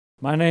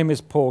My name is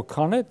Paul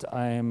Connett.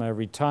 I am a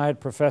retired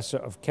professor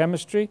of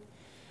chemistry.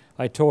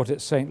 I taught at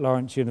St.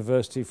 Lawrence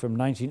University from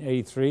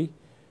 1983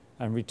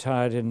 and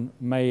retired in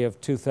May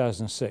of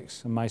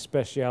 2006. And my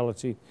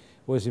specialty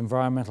was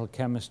environmental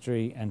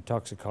chemistry and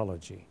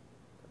toxicology.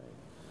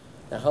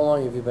 Now, how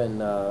long have you been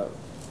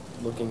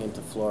looking into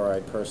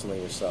fluoride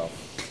personally yourself?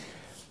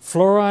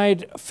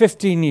 Fluoride,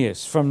 15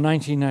 years, from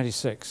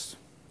 1996.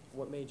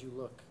 What made you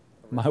look?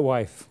 My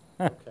wife.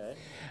 Okay.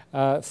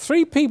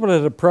 3 people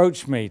had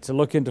approached me to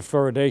look into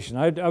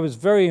fluoridation. I was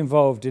very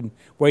involved in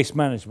waste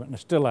management, and I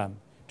still am,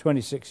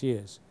 26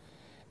 years.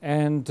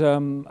 And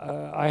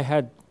I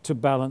had to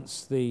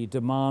balance the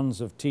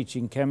demands of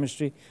teaching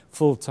chemistry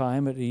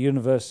full-time at a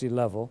university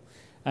level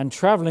and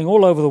traveling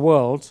all over the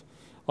world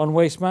on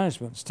waste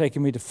management. It's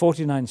taken me to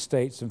 49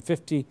 states and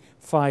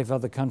 55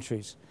 other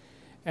countries.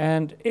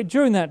 And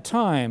during that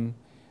time,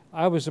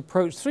 I was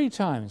approached 3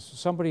 times.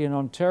 Somebody in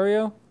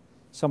Ontario,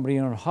 somebody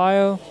in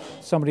Ohio,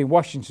 somebody in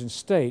Washington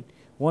State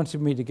wanted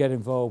me to get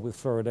involved with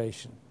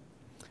fluoridation.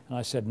 And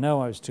I said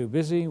no, I was too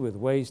busy with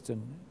waste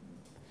and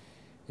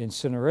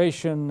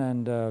incineration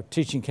and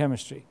teaching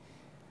chemistry.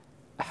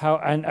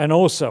 And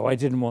also I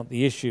didn't want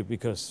the issue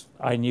because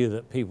I knew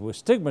that people were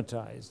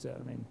stigmatized. I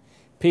mean,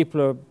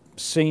 people are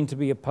seen to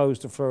be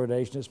opposed to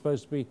fluoridation. It's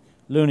supposed to be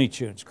Looney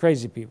Tunes,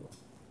 crazy people.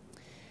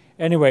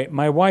 Anyway,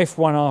 my wife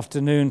one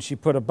afternoon, she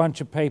put a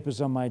bunch of papers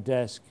on my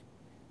desk,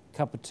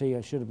 cup of tea,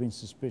 I should have been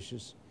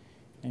suspicious.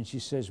 And she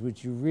says,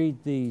 would you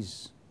read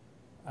these?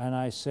 And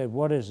I said,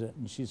 what is it?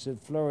 And she said,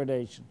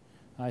 fluoridation.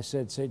 I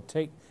said,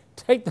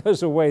 take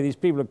those away, these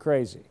people are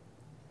crazy.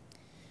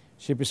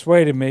 She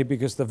persuaded me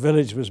because the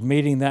village was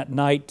meeting that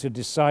night to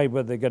decide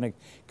whether they're going to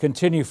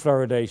continue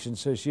fluoridation.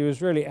 So she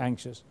was really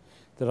anxious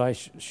that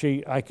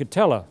I could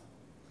tell her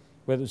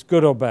whether it's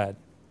good or bad.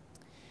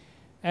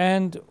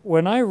 And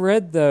when I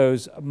read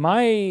those,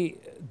 my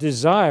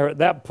desire at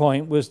that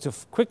point was to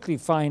quickly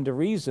find a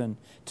reason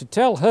to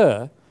tell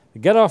her, to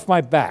get off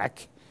my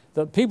back,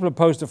 that people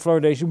opposed to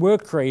fluoridation were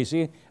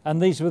crazy, and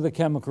these were the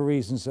chemical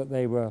reasons that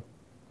they were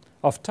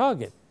off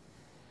target.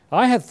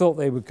 I had thought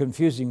they were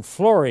confusing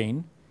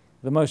fluorine,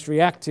 the most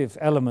reactive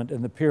element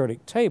in the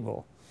periodic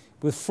table,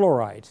 with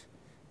fluoride,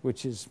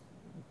 which is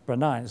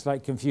benign. It's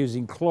like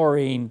confusing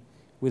chlorine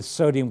with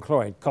sodium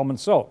chloride, common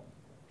salt.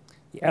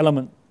 The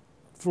element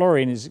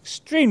fluorine is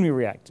extremely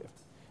reactive.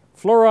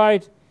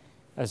 Fluoride,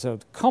 as a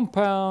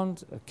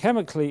compound,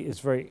 chemically, is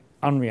very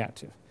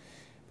unreactive.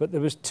 But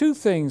there was 2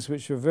 things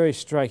which were very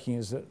striking,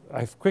 is that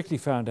I've quickly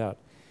found out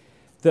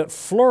that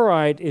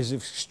fluoride is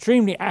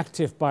extremely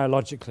active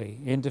biologically.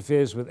 It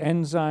interferes with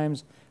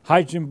enzymes,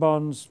 hydrogen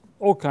bonds,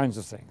 all kinds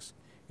of things.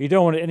 You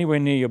don't want it anywhere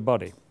near your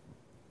body.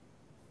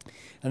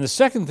 And the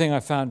second thing I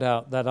found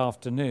out that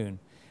afternoon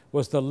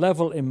was the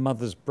level in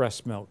mother's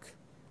breast milk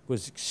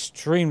was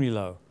extremely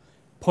low,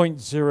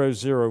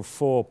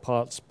 0.004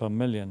 parts per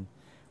million,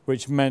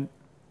 which meant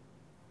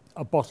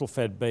a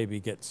bottle-fed baby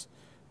gets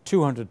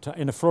 200,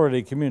 in a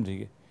fluoridated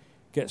community,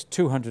 gets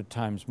 200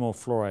 times more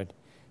fluoride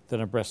than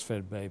a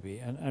breastfed baby.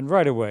 And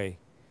right away,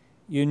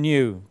 you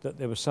knew that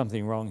there was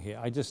something wrong here.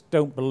 I just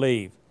don't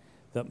believe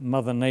that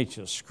Mother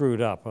Nature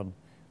screwed up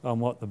on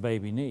what the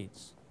baby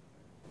needs.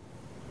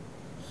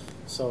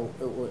 So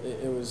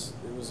it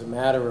was a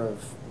matter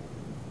of,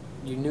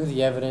 you knew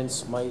the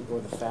evidence might,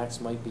 or the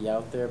facts might be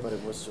out there, but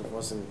it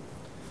wasn't,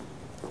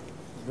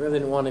 you really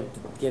didn't want to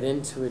get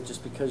into it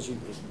just because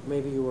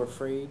maybe you were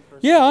afraid?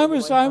 Yeah, I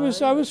was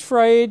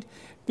afraid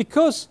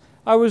because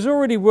I was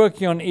already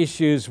working on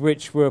issues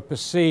which were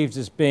perceived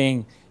as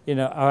being, you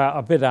know,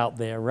 a bit out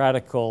there,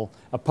 radical,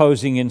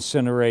 opposing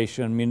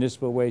incineration,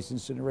 municipal waste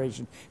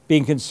incineration,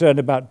 being concerned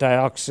about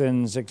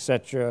dioxins,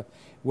 etc.,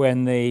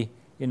 when the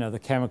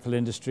chemical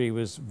industry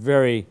was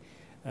very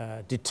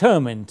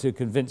determined to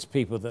convince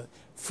people that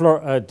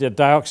the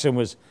dioxin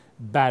was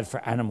bad for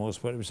animals,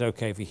 but it was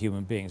okay for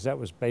human beings. That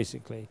was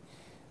basically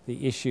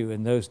the issue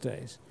in those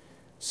days.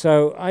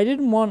 So I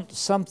didn't want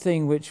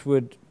something which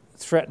would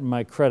threaten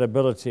my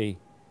credibility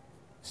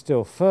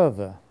still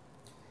further.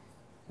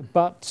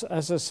 But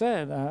as I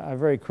said, I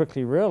very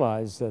quickly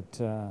realized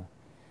that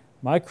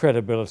my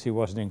credibility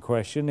wasn't in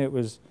question. It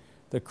was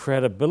the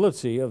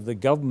credibility of the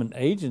government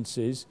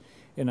agencies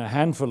in a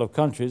handful of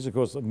countries, of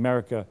course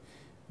America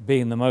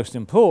being the most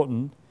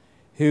important,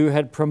 who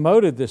had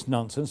promoted this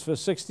nonsense for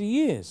 60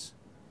 years.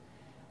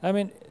 I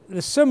mean,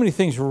 there's so many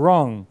things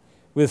wrong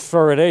with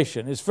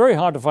fluoridation. It's very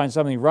hard to find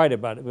something right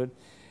about it, but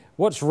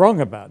what's wrong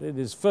about it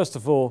is, first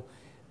of all,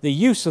 the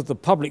use of the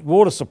public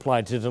water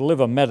supply to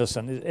deliver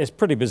medicine is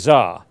pretty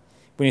bizarre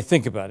when you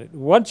think about it.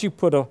 Once you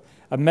put a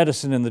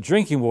medicine in the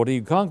drinking water,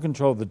 you can't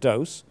control the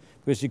dose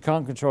because you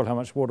can't control how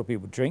much water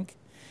people drink.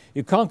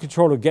 You can't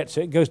control who gets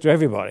it. It goes to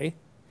everybody.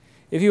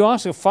 If you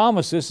ask a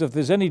pharmacist if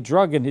there's any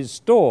drug in his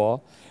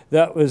store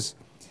that was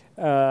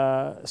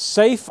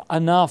safe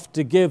enough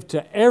to give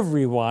to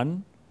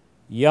everyone,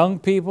 young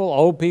people,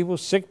 old people,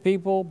 sick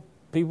people,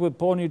 people with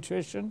poor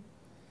nutrition,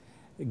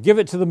 give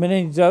it to them in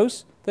any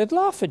dose, they'd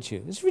laugh at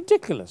you. It's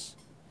ridiculous.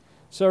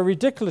 So a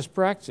ridiculous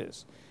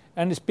practice.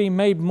 And it's been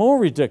made more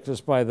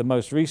ridiculous by the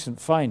most recent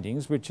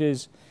findings, which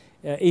is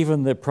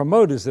even the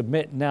promoters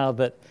admit now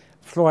that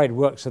fluoride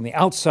works on the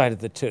outside of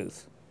the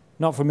tooth,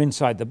 not from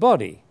inside the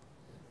body.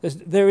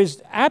 There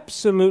is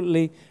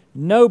absolutely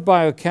no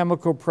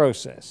biochemical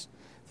process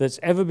that's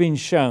ever been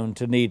shown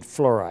to need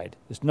fluoride.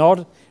 It's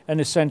not an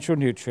essential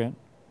nutrient,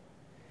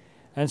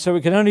 and so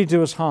it can only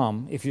do us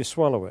harm if you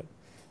swallow it.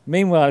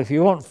 Meanwhile, if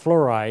you want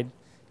fluoride,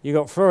 you've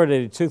got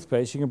fluoridated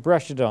toothpaste, you can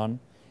brush it on,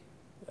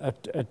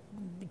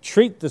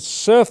 treat the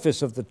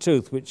surface of the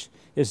tooth, which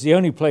is the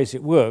only place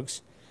it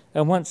works,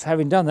 and once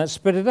having done that,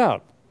 spit it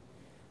out.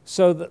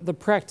 So the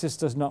practice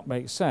does not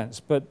make sense.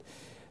 But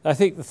I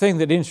think the thing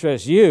that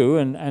interests you,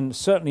 and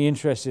certainly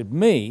interested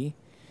me,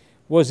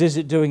 was, is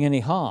it doing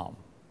any harm?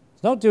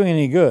 It's not doing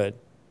any good,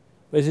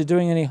 but is it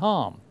doing any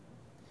harm?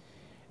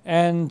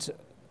 And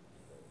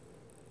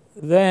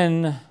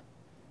then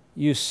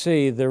you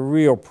see the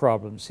real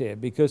problems here,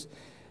 because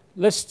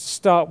let's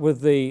start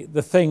with the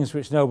things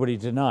which nobody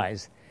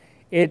denies.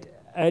 It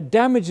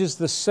damages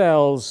the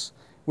cells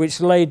which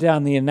lay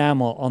down the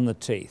enamel on the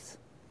teeth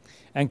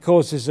and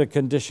causes a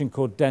condition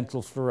called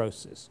dental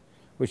fluorosis,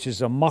 which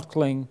is a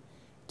mottling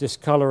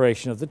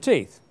discoloration of the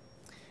teeth.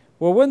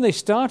 Well, when they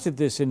started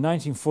this in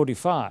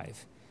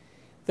 1945,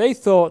 they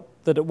thought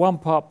that at 1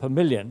 part per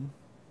million,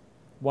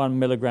 1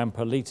 milligram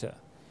per liter,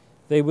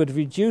 they would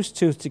reduce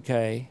tooth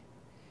decay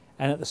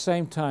and at the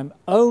same time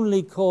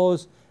only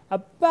cause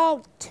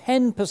about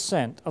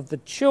 10% of the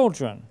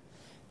children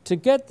to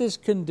get this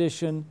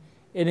condition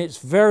in its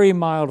very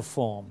mild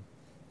form.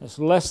 It's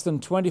less than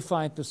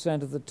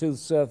 25% of the tooth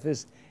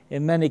surface,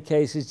 in many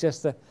cases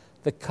just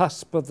the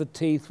cusp of the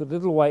teeth with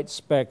little white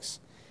specks,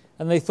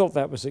 and they thought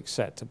that was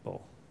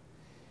acceptable.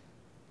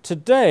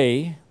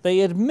 Today, they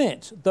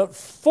admit that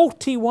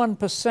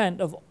 41%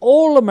 of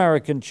all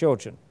American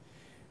children,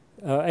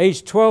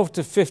 aged 12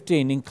 to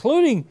 15,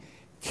 including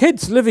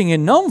kids living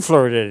in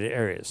non-fluoridated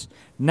areas,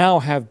 now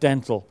have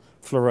dental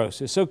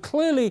fluorosis. So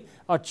clearly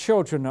our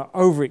children are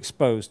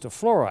overexposed to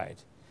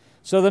fluoride.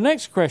 So the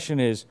next question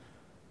is,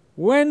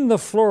 when the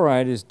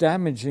fluoride is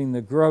damaging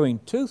the growing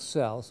tooth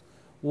cells,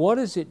 what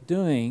is it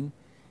doing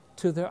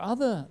to their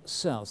other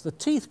cells? The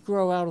teeth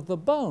grow out of the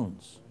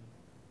bones.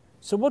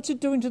 So what's it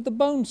doing to the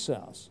bone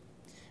cells?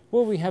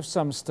 Well, we have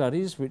some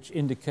studies which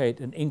indicate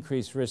an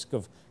increased risk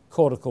of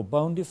cortical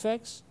bone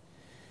defects.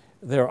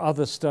 There are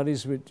other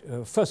studies which,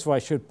 first of all, I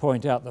should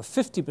point out that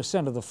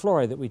 50% of the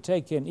fluoride that we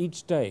take in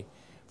each day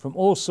from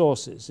all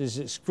sources is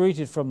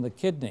excreted from the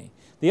kidney.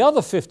 The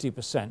other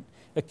 50%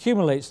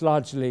 accumulates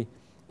largely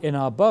in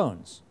our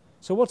bones.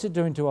 So what's it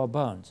doing to our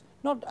bones?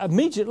 Not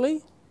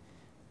immediately,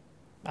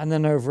 and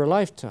then over a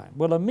lifetime.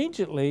 Well,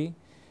 immediately,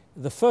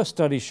 the first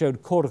study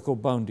showed cortical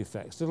bone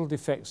defects, little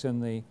defects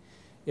in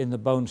the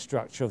bone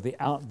structure of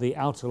the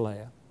outer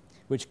layer,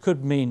 which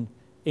could mean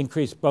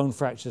increased bone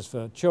fractures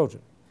for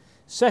children.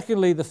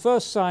 Secondly, the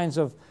first signs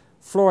of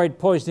fluoride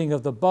poisoning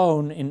of the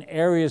bone in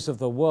areas of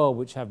the world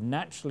which have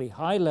naturally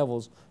high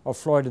levels of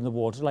fluoride in the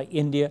water, like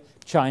India,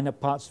 China,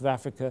 parts of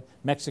Africa,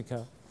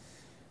 Mexico,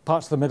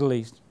 parts of the Middle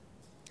East.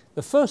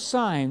 The first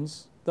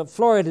signs that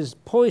fluoride is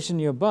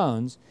poisoning your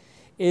bones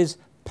is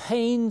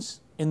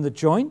pains in the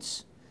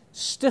joints,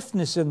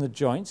 stiffness in the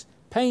joints,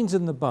 pains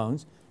in the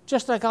bones,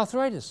 just like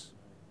arthritis.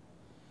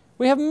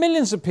 We have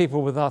millions of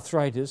people with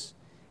arthritis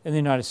in the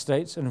United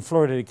States and in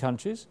fluoridated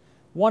countries,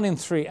 1 in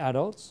 3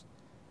 adults.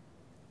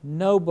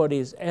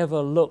 Nobody's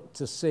ever looked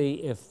to see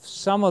if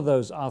some of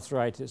those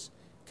arthritis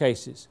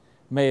cases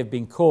may have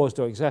been caused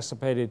or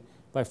exacerbated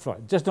by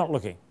fluoride. Just not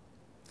looking.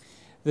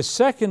 The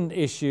second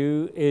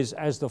issue is,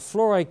 as the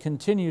fluoride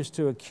continues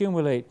to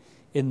accumulate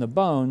in the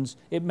bones,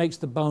 it makes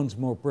the bones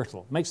more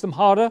brittle. Makes them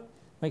harder,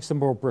 makes them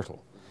more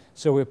brittle.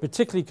 So we're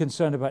particularly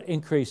concerned about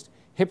increased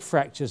hip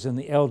fractures in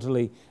the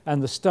elderly,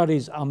 and the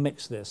studies are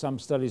mixed there. Some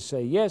studies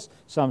say yes,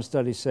 some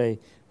studies say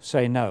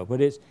no.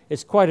 But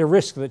it's quite a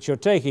risk that you're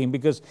taking,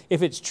 because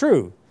if it's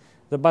true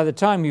that by the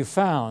time you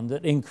found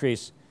that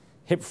increased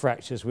hip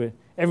fractures,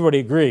 everybody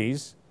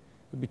agrees,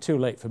 it would be too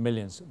late for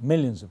millions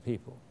of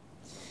people.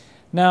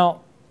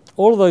 Now,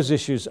 all of those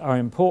issues are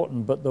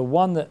important, but the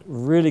one that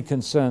really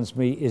concerns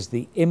me is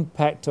the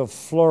impact of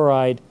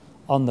fluoride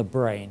on the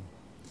brain.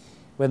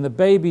 When the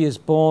baby is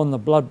born, the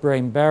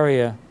blood-brain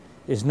barrier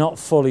is not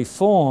fully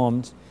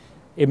formed.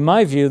 In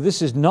my view,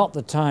 this is not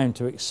the time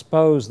to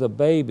expose the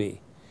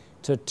baby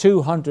to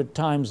 200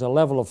 times the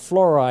level of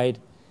fluoride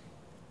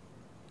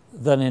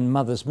than in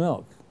mother's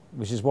milk,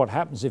 which is what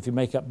happens if you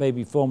make up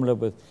baby formula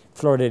with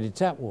fluoridated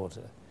tap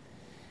water.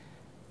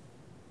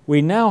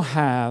 We now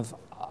have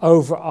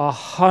over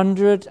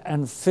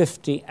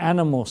 150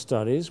 animal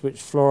studies in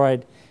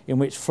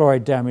which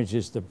fluoride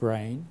damages the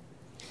brain.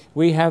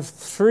 We have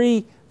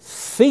 3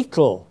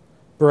 fetal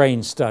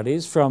brain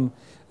studies from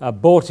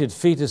aborted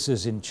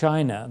fetuses in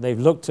China.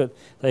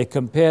 They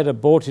compared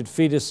aborted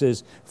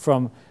fetuses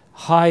from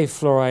high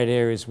fluoride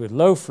areas with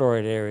low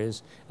fluoride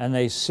areas, and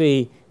they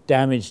see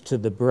damage to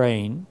the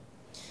brain.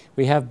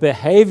 We have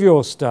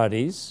behavioral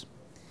studies,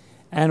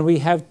 and we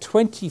have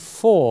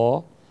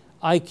 24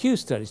 IQ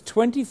studies,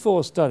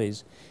 24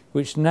 studies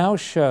which now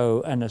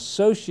show an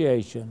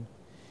association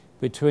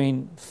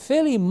between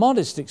fairly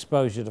modest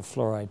exposure to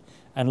fluoride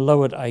and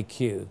lowered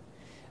IQ.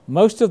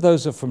 Most of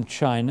those are from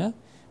China,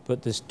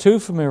 but there's 2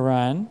 from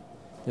Iran,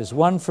 there's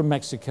 1 from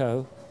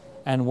Mexico,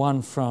 and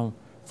 1 from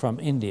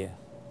India.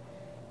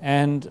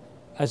 And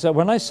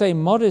when I say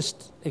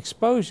modest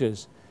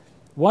exposures,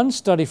 one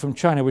study from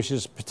China, which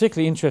is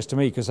particularly interesting to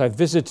me because I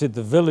visited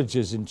the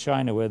villages in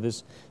China where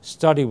this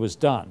study was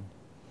done.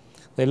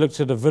 They looked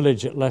at a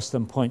village at less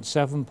than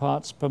 0.7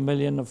 parts per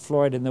million of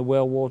fluoride in the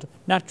well water,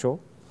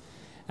 natural,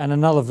 and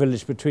another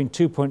village between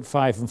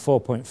 2.5 and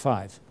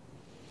 4.5.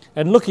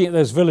 And looking at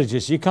those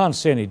villages, you can't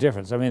see any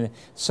difference. I mean,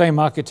 same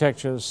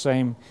architecture,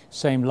 same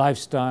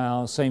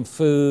lifestyle, same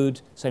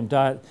food, same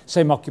diet,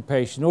 same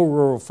occupation, all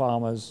rural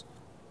farmers,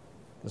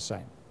 the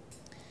same.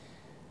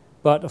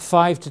 But a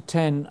 5 to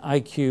 10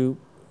 IQ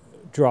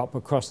drop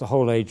across the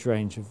whole age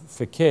range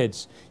for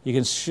kids. You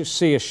can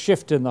see a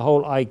shift in the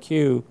whole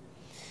IQ.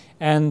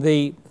 And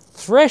the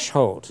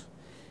threshold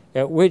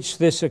at which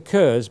this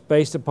occurs,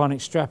 based upon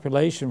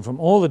extrapolation from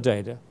all the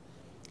data,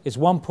 is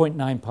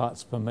 1.9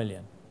 parts per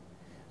million.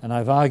 And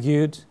I've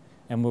argued,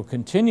 and will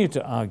continue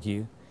to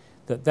argue,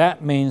 that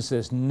that means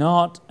there's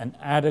not an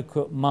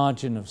adequate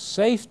margin of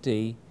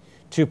safety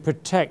to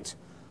protect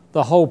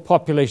the whole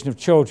population of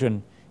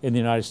children in the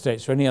United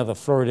States or any other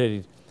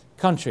fluoridated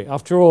country.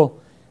 After all,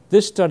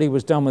 this study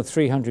was done with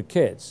 300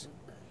 kids.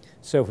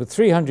 So for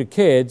 300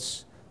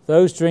 kids,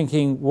 those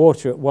drinking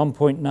water at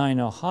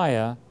 1.9 or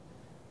higher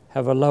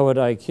have a lowered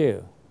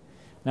IQ.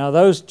 Now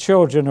those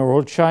children are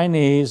all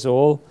Chinese,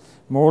 all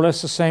more or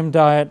less the same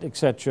diet,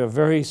 etc.,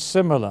 very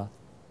similar.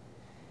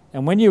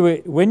 And when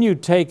you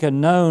take a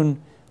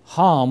known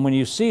harm, when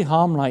you see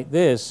harm like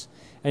this,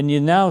 and you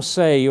now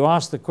say, you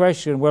ask the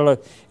question, well,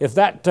 if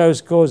that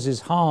dose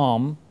causes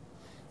harm,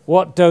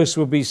 what dose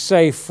would be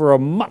safe for a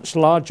much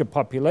larger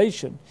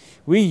population?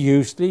 We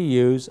usually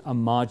use a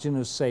margin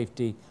of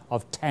safety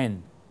of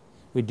 10.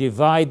 We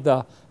divide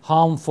the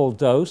harmful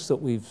dose that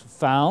we've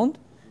found,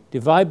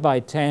 divide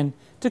by 10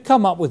 to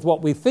come up with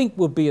what we think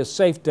would be a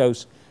safe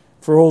dose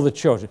for all the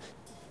children.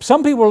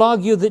 Some people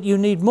argue that you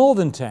need more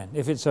than 10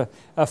 if it's a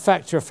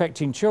factor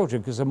affecting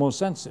children because they're more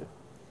sensitive.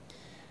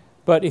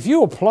 But if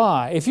you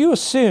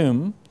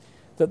assume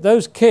that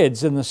those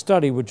kids in the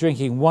study were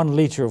drinking 1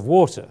 liter of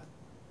water,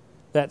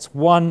 that's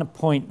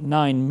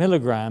 1.9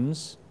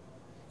 milligrams.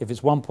 If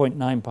it's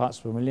 1.9 parts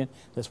per million,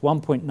 that's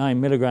 1.9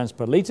 milligrams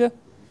per liter.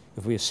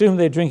 If we assume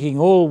they're drinking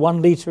all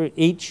 1 liter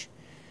each,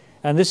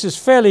 and this is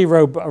fairly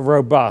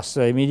robust.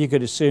 I mean, you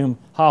could assume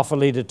half a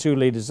liter, 2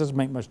 liters, doesn't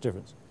make much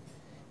difference.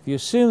 If you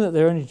assume that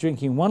they're only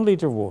drinking 1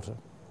 liter of water,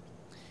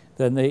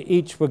 then they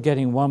each were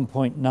getting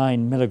 1.9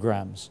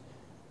 milligrams,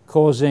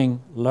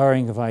 causing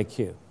lowering of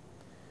IQ.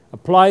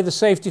 Apply the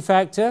safety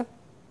factor,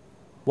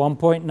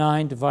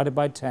 1.9 divided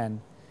by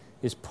 10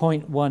 is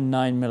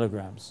 0.19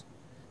 milligrams.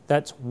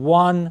 That's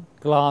 1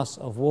 glass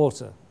of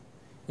water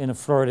in a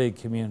fluoridated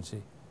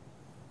community.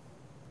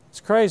 It's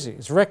crazy,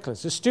 it's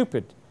reckless, it's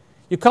stupid.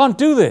 You can't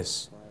do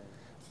this.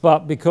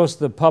 But because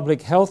the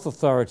Public Health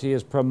Authority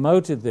has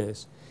promoted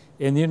this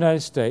in the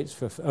United States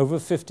for over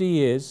 50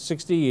 years,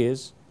 60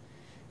 years,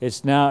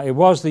 it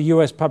was the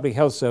US Public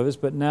Health Service,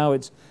 but now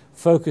it's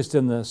focused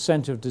in the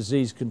Center of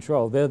Disease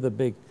Control. They're the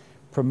big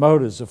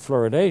promoters of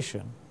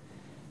fluoridation.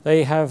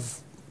 They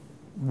have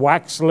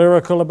waxed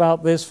lyrical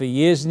about this for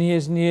years and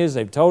years and years.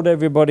 They've told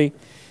everybody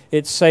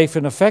it's safe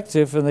and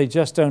effective, and they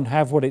just don't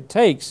have what it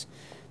takes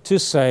to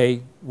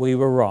say we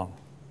were wrong.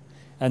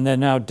 And there are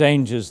now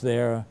dangers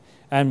there.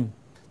 And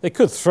they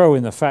could throw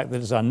in the fact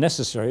that it's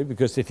unnecessary,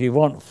 because if you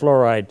want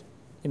fluoride,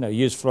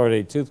 use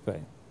fluoridated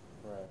toothpaste.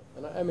 Right.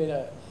 And I mean,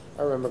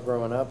 I remember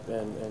growing up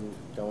and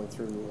going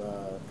through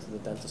to the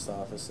dentist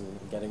office and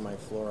getting my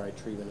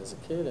fluoride treatment as a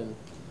kid, and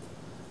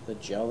the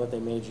gel that they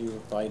made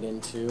you bite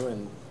into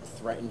and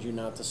threatened you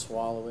not to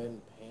swallow it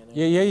and panic.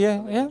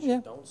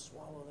 Yeah. Don't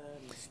swallow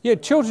that. Yeah,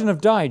 children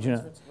have died,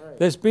 Right.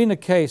 There's been a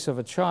case of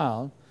a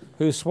child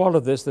who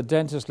swallowed this. The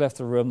dentist left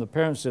the room. The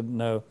parents didn't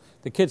know.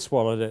 The kid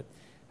swallowed it.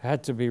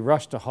 Had to be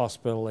rushed to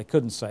hospital. They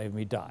couldn't save him.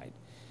 He died.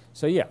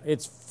 So yeah,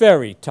 it's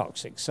very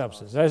toxic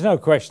substance. There's no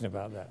question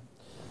about that.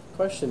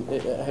 Question: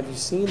 have you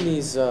seen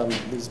these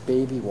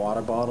baby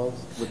water bottles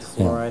with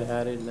fluoride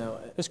added? Now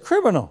it's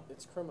criminal.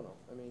 It's criminal.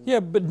 I mean, yeah,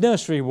 but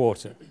nursery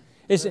water.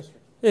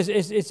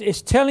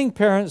 It's telling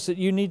parents that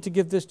you need to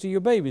give this to your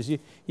babies.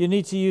 You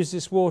need to use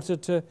this water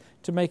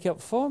to make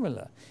up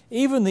formula.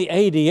 Even the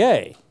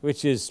ADA,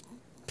 which is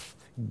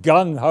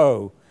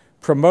gung-ho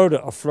promoter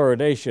of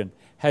fluoridation,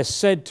 has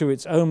said to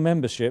its own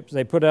membership,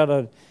 they put out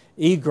an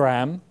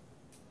e-gram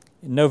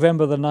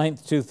November the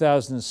 9th,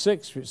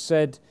 2006, which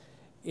said,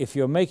 if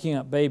you're making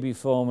up baby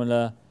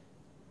formula,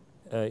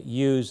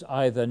 use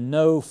either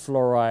no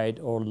fluoride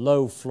or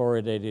low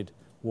fluoridated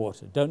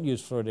water. Don't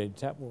use fluoridated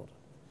tap water.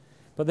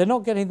 But they're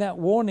not getting that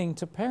warning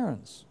to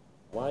parents.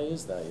 Why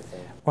is that, you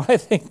think? Well, I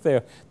think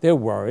they're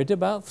worried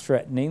about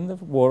threatening the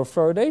water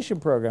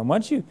fluoridation program.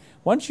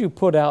 Once you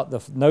put out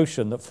the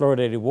notion that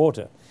fluoridated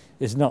water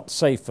is not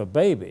safe for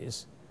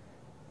babies,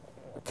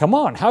 come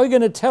on, how are you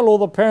going to tell all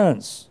the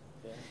parents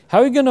How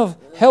are you going to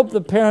help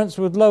the parents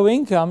with low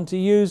income to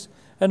use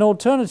an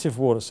alternative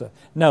water source?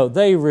 No,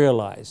 they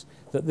realize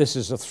that this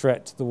is a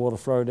threat to the water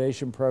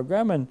fluoridation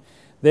program, and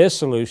their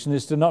solution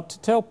is to not to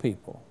tell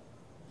people.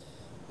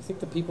 You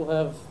think the people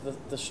have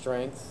the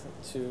strength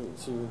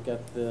to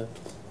get the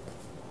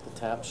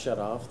tap shut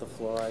off, the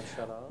fluoride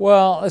shut off?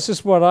 Well, this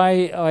is what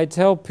I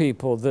tell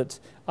people, that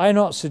I'm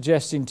not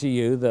suggesting to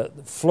you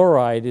that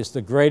fluoride is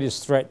the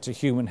greatest threat to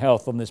human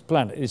health on this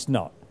planet. It's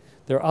not.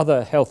 There are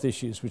other health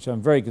issues which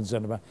I'm very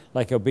concerned about,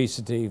 like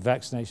obesity,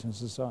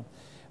 vaccinations, and so on.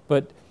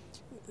 But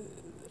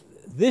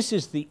this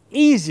is the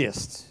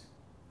easiest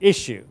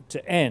issue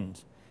to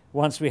end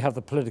once we have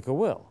the political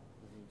will.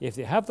 If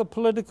you have the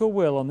political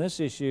will on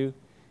this issue,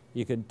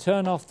 you can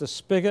turn off the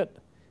spigot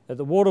at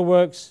the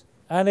waterworks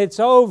and it's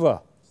over.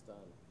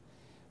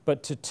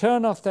 But to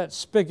turn off that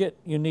spigot,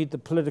 you need the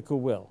political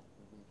will.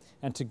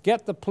 And to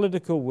get the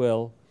political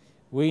will,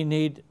 we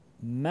need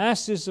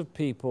masses of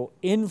people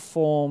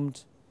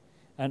informed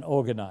and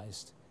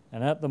organized.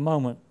 And at the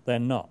moment, they're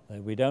not.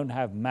 We don't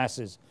have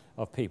masses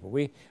of people.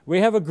 We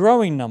have a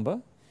growing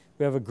number.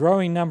 We have a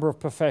growing number of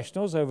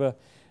professionals, over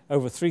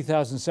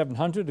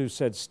 3,700 who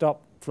said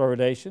stop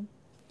fluoridation.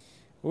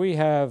 We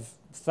have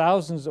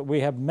thousands, we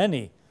have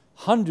many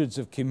hundreds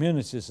of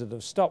communities that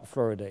have stopped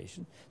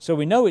fluoridation. So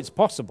we know it's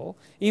possible.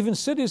 Even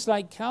cities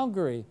like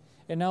Calgary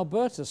in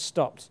Alberta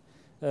stopped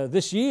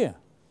this year,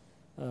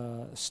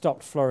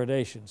 stopped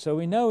fluoridation. So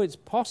we know it's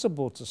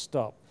possible to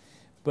stop.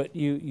 But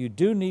you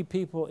do need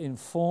people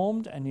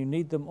informed and you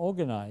need them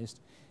organized.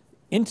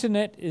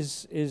 Internet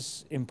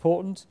is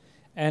important,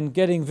 and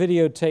getting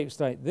videotapes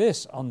like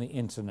this on the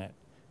internet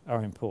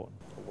are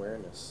important.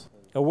 Awareness.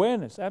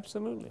 Awareness,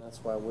 absolutely.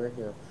 That's why we're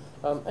here.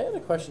 I had a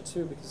question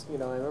too, because I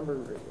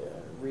remember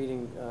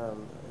reading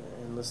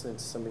and listening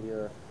to some of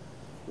your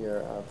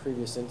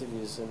previous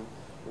interviews, and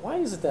why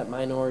is it that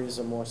minorities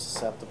are more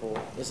susceptible?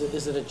 Is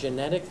it a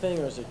genetic thing,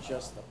 or is it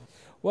just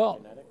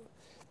genetic?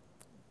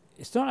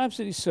 It's not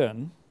absolutely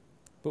certain,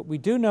 but we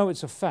do know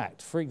it's a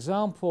fact. For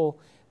example,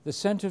 the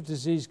Center of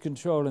Disease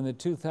Control in the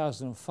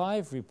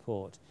 2005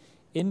 report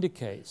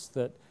indicates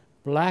that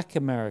Black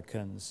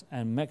Americans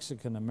and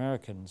Mexican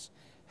Americans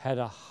had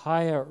a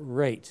higher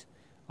rate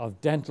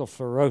of dental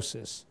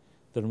fluorosis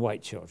than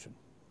white children.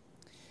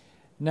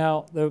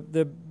 Now,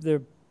 there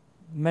are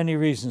many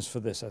reasons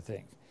for this, I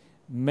think.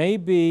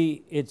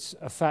 Maybe it's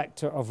a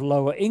factor of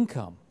lower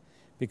income,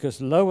 because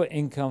lower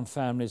income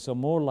families are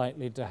more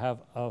likely to have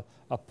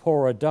a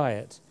poorer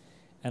diet,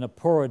 and a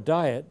poorer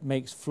diet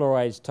makes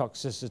fluoride's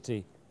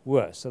toxicity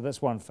worse. So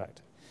that's one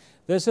factor.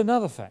 There's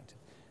another factor,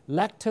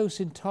 lactose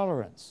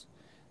intolerance.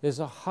 There's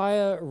a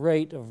higher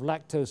rate of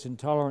lactose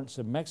intolerance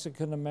in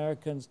Mexican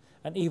Americans,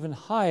 and even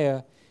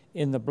higher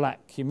in the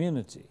black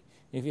community.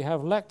 If you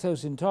have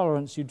lactose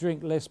intolerance, you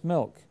drink less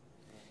milk.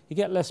 You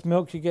get less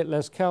milk, you get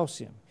less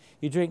calcium.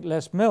 You drink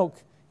less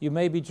milk, you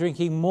may be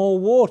drinking more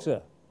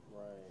water.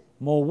 Right.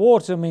 More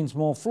water means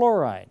more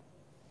fluoride.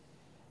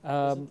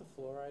 Isn't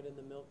the fluoride in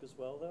the milk as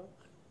well, though?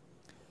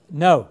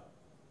 No,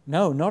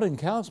 not in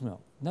cow's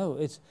milk. No,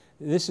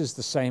 this is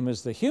the same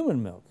as the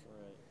human milk.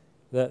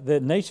 Right. The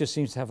nature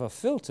seems to have a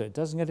filter. It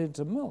doesn't get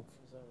into milk.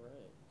 Is that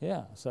right?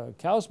 Yeah, so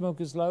cow's milk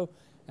is low,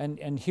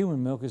 and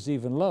human milk is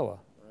even lower.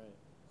 Right.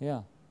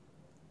 Yeah.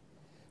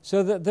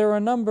 So that there are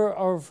a number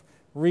of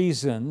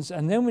reasons,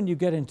 and then when you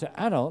get into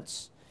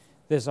adults,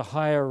 there's a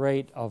higher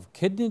rate of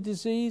kidney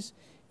disease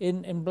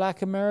in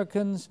black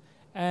Americans,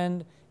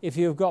 and if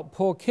you've got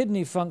poor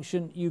kidney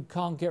function, you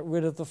can't get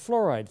rid of the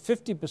fluoride.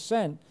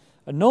 50%,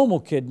 a normal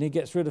kidney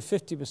gets rid of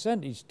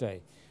 50% each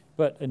day,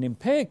 but an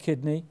impaired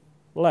kidney,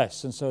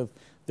 less, and so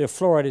the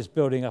fluoride is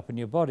building up in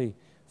your body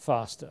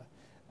faster.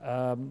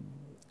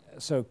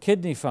 So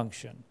kidney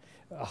function,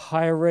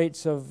 higher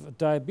rates of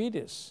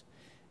diabetes,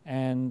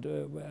 and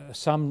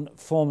some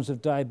forms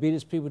of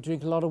diabetes, people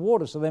drink a lot of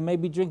water, so they may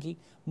be drinking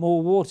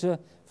more water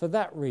for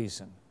that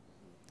reason.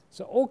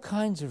 So all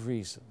kinds of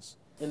reasons.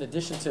 In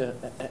addition to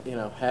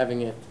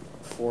having it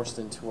forced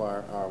into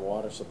our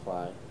water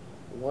supply,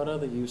 what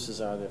other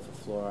uses are there for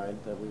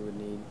fluoride that we would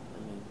need?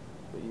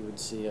 That you would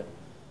see in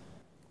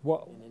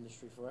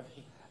industry for?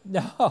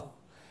 No.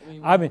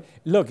 I mean,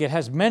 look, it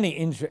has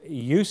many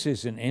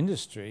uses in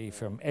industry,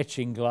 from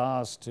etching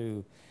glass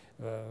to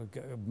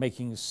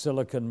making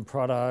silicon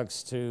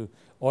products, to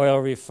oil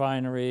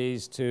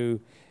refineries,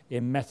 to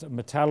in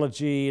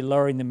metallurgy,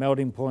 lowering the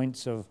melting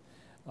points of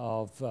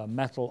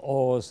metal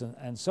ores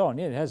and so on.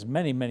 Yeah, it has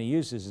many, many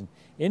uses in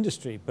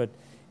industry, but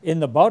in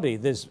the body,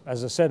 there's,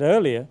 as I said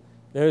earlier,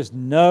 there's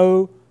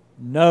no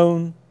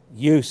known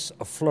use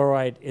of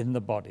fluoride in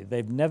the body.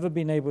 They've never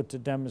been able to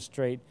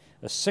demonstrate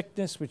a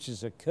sickness which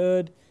has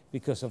occurred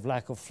because of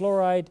lack of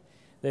fluoride.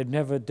 They've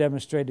never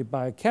demonstrated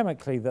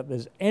biochemically that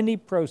there's any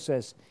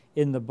process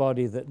in the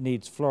body that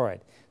needs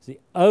fluoride. It's the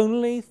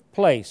only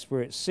place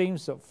where it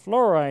seems that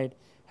fluoride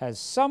has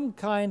some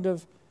kind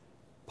of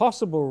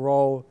possible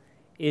role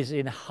is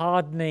in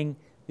hardening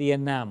the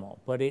enamel,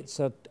 but it's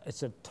a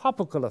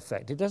topical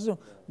effect. It doesn't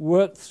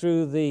work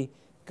through the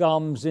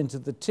gums into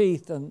the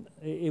teeth, and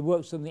it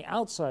works on the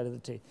outside of the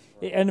teeth.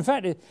 And in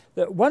fact,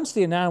 that once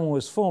the enamel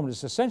was formed,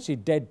 it's essentially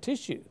dead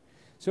tissue.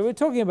 So we're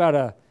talking about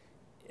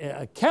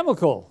a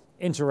chemical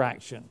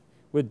interaction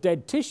with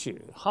dead tissue,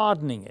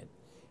 hardening it.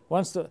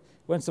 Once the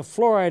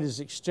fluoride is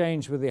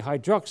exchanged with the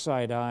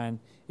hydroxide ion,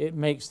 it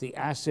makes the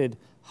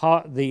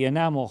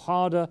enamel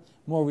harder,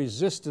 more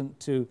resistant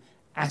to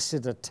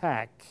acid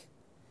attack,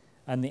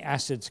 and the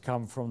acids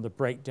come from the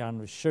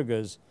breakdown of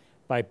sugars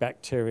by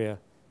bacteria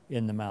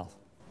in the mouth.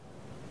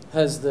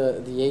 Has the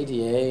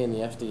ADA and the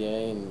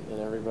FDA and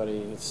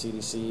everybody at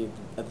CDC,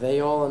 are they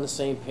all on the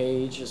same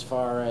page as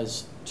far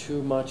as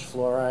too much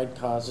fluoride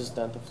causes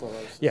dental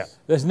fluorosis? Yeah,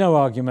 there's no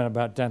argument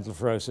about dental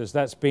fluorosis.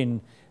 That's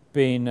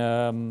we've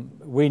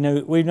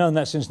known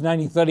that since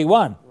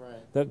 1931,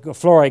 right, that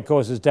fluoride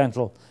causes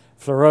dental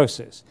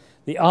fluorosis.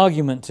 The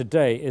argument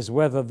today is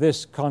whether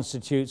this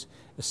constitutes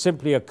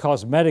simply a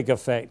cosmetic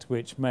effect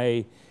which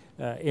may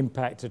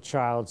impact a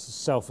child's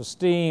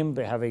self-esteem,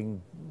 by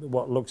having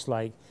what looks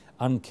like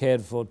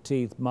uncared for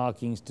teeth,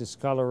 markings,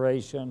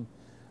 discoloration,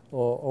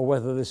 or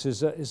whether this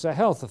is a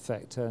health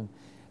effect.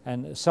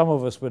 And some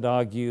of us would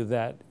argue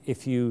that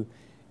if you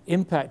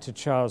impact a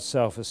child's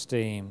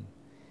self-esteem,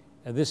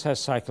 this has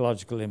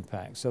psychological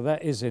impact. So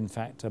that is in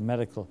fact a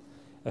medical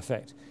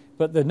effect.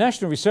 But the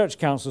National Research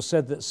Council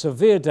said that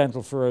severe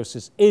dental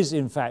fluorosis is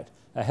in fact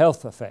a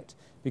health effect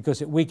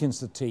because it weakens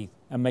the teeth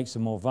and makes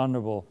them more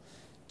vulnerable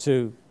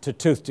to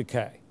tooth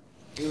decay.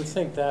 You would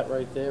think that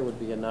right there would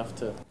be enough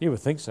to... You would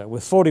think so,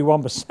 with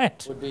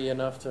 41%. Would be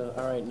enough to,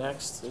 all right,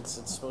 next, it's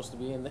supposed to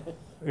be in there.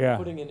 Yeah.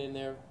 Putting it in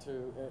there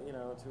to,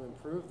 to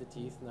improve the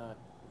teeth, not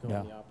go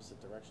in the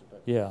opposite direction.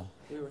 But yeah.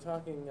 We were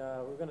talking,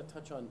 we're going to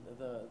touch on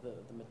the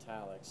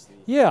metallics.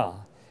 Yeah.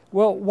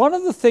 Well, one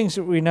of the things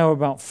that we know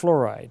about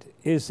fluoride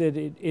is that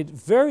it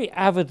very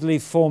avidly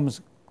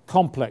forms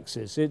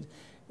complexes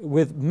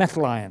with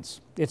metal ions.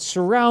 It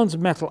surrounds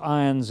metal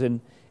ions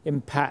in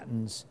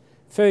patterns,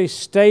 very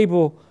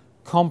stable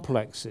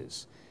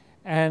complexes.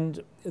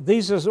 And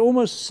these are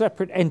almost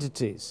separate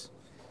entities.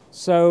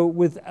 So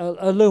with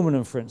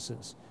aluminum, for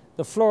instance,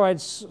 the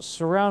fluoride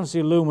surrounds the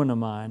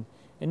aluminum ion,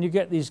 and you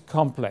get these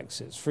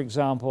complexes. For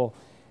example,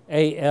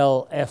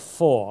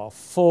 AlF4,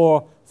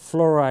 4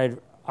 fluoride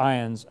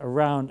ions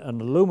around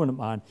an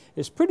aluminum ion,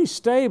 is pretty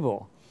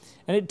stable.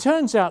 And it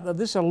turns out that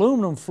this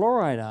aluminum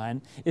fluoride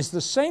ion is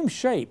the same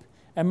shape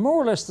and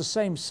more or less the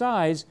same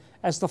size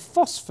as the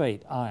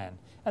phosphate ion.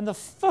 And the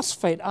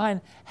phosphate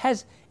ion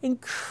has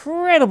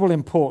incredible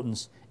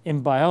importance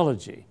in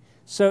biology.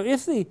 So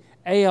if the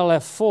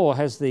AlF4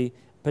 has the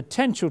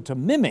potential to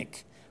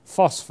mimic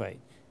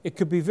phosphate, it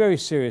could be very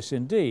serious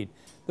indeed.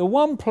 The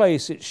one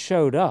place it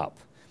showed up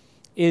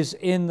is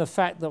in the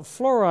fact that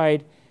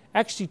fluoride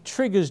actually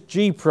triggers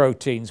G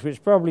proteins,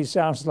 which probably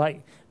sounds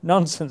like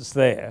nonsense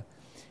there.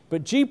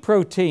 But G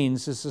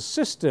proteins is a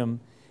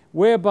system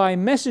whereby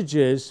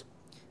messages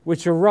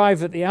which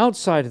arrive at the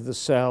outside of the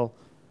cell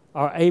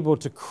are able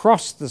to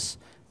cross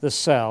the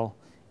cell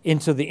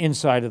into the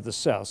inside of the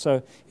cell.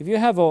 So if you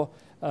have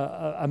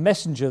a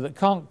messenger that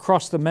can't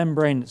cross the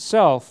membrane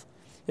itself,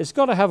 it's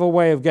got to have a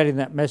way of getting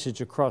that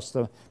message across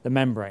the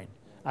membrane.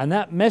 And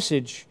that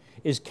message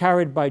is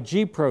carried by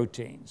G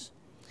proteins.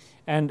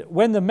 And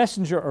when the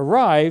messenger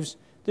arrives,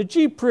 the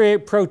G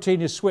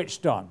protein is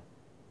switched on.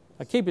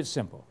 I keep it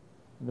simple.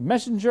 The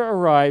messenger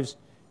arrives,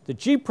 the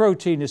G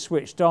protein is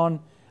switched on,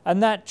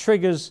 and that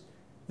triggers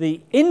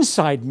the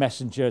inside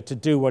messenger to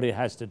do what it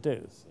has to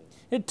do.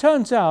 It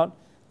turns out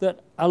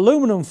that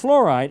aluminum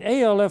fluoride,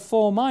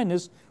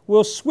 AlF4-,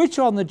 will switch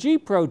on the G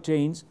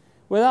proteins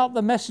without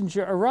the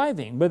messenger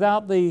arriving,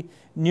 without the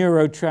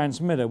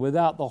neurotransmitter,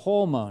 without the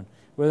hormone,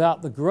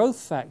 without the growth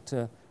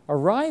factor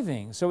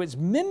arriving. So it's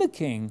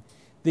mimicking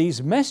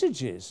these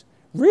messages,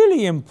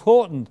 really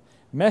important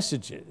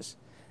messages.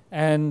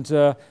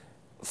 And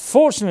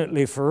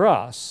fortunately for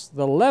us,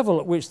 the level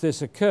at which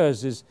this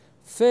occurs is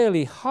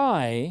fairly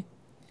high,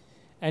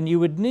 and you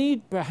would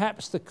need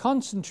perhaps the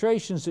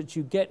concentrations that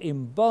you get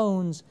in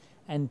bones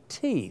and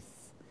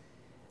teeth,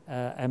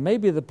 and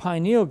maybe the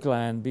pineal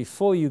gland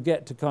before you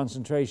get to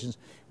concentrations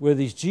where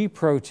these G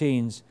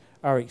proteins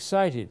are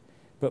excited.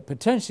 But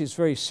potentially it's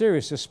very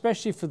serious,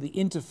 especially for the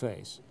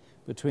interface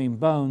between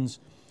bones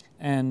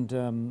and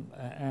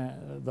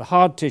the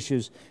hard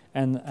tissues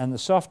and the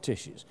soft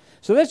tissues.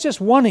 So that's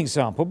just one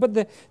example, but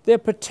there are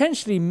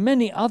potentially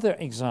many other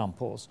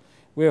examples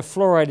where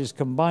fluoride is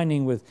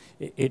combining with,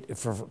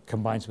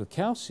 combines with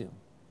calcium.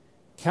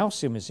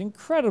 Calcium is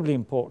incredibly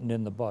important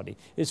in the body.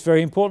 It's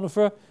very important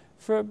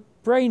for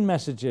brain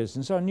messages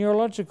and so on,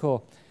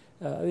 neurological.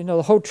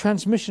 The whole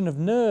transmission of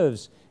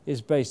nerves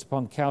is based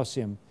upon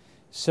calcium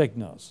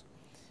signals.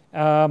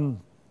 Another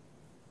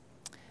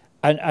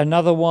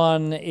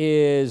one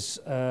is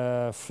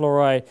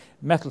fluoride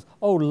metals.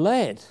 Oh,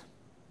 lead.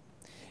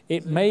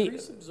 It may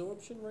increase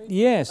absorption rate.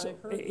 Yes,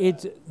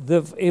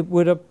 it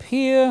would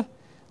appear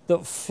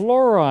that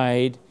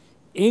fluoride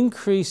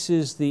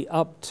increases the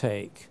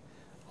uptake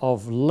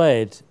of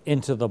lead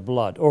into the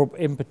blood, or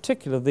in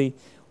particular,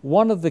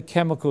 one of the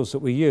chemicals that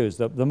we use,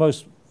 the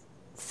most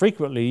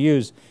frequently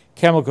used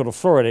chemical to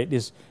fluoridate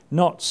is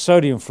not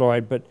sodium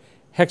fluoride, but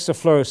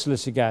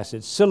hexafluorosilicic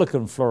acid,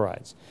 silicon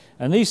fluorides.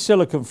 And these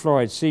silicon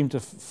fluorides seem to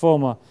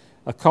form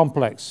a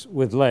complex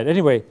with lead.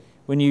 Anyway,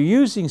 when you're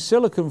using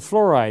silicon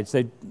fluorides,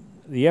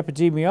 the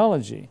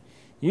epidemiology,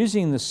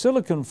 using the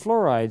silicon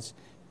fluorides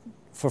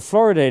for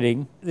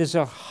fluoridating, there's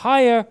a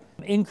higher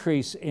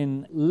increase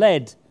in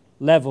lead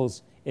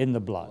levels in the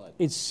blood.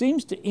 It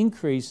seems to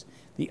increase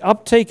the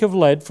uptake of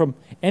lead from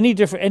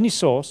any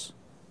source,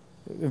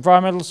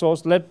 environmental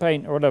source, lead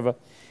paint or whatever,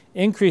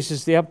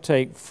 increases the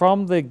uptake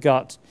from the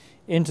gut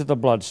into the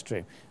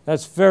bloodstream.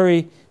 That's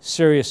very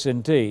serious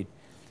indeed.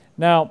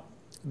 Now,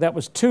 that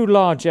was 2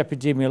 large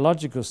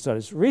epidemiological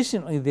studies.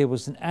 Recently, there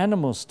was an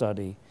animal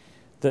study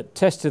that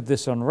tested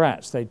this on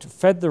rats. They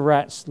fed the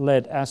rats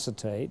lead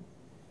acetate,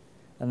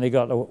 and they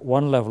got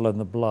 1 level in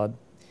the blood.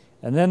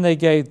 And then they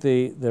gave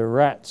the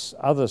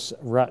other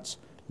rats,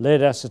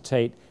 lead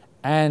acetate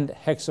and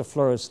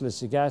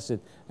hexafluorosilicic acid,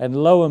 and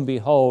lo and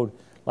behold,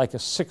 like a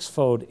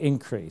 6-fold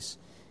increase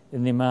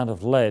in the amount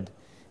of lead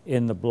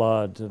in the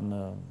blood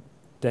and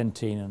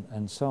dentine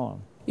and so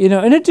on. You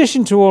know, in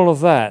addition to all of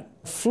that,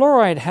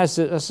 fluoride has,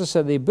 as I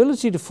said, the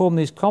ability to form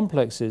these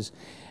complexes,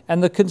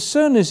 and the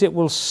concern is it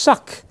will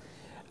suck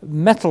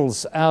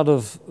metals out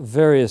of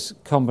various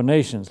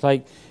combinations.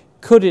 Like,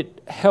 could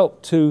it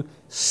help to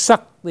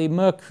suck the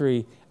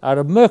mercury out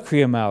of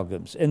mercury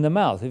amalgams in the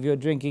mouth if you're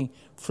drinking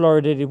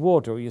fluoridated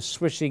water, or you're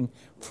swishing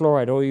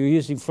fluoride, or you're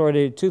using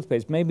fluoridated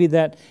toothpaste? Maybe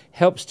that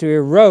helps to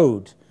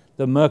erode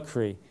the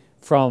mercury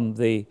from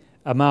the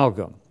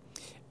amalgam.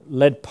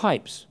 Lead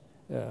pipes,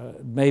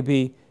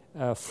 maybe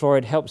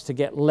fluoride helps to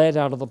get lead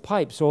out of the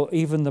pipes, or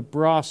even the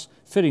brass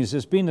fittings.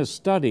 There's been a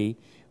study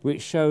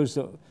which shows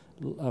that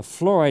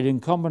fluoride in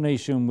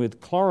combination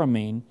with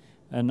chloramine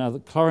and other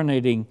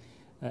chlorinating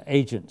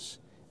agents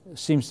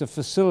seems to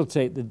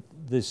facilitate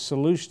the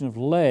solution of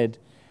lead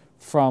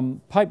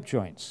from pipe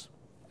joints.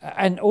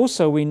 And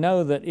also we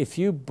know that if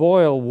you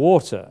boil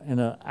water in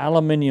an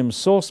aluminium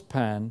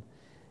saucepan,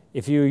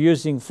 if you're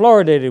using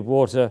fluoridated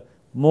water,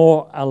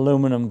 more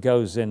aluminum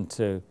goes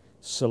into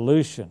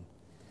solution.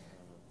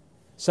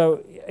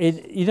 So,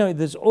 you know,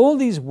 there's all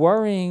these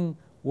worrying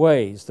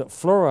ways that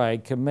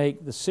fluoride can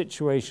make the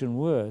situation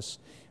worse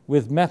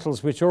with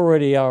metals which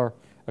already are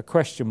a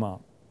question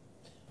mark.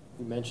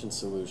 You mentioned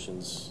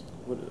solutions.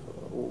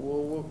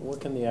 What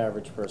can the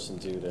average person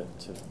do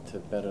to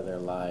better their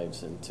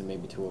lives and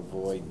to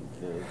avoid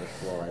the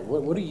fluoride?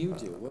 What do you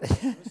do? What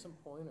are some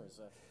pointers?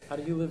 How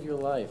do you live your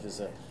life? Is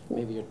it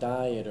maybe your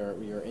diet or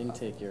your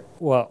intake?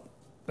 Well,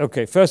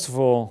 okay, first of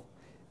all,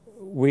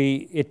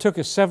 it took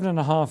us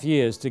 7.5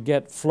 years to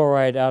get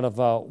fluoride out of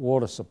our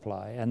water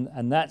supply,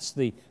 and that's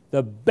the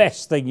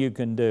best thing you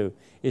can do,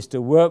 is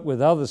to work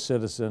with other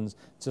citizens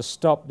to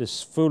stop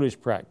this foolish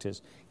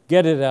practice,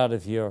 get it out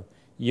of your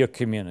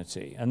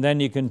community. And then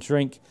you can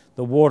drink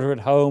the water at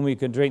home, you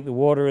can drink the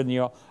water in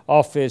your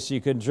office, you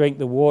can drink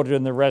the water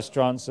in the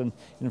restaurants and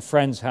in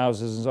friends'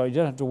 houses, and so you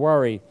don't have to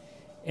worry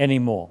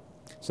anymore.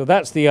 So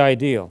that's the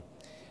ideal.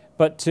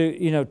 But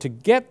to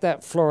get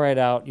that fluoride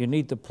out, you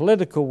need the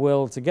political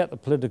will. To get the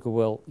political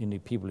will, you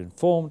need people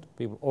informed,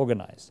 people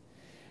organized.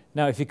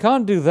 Now, if you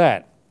can't do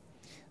that,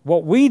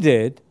 what we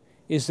did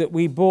is that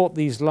we bought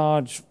these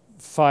large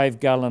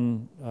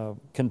 5-gallon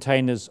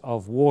containers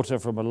of water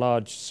from a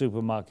large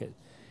supermarket,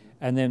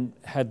 and then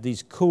had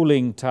these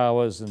cooling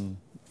towers and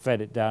fed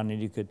it down,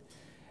 and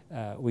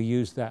we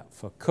used that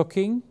for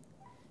cooking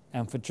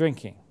and for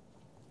drinking.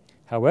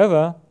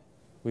 However,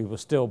 we were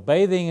still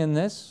bathing in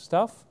this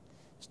stuff,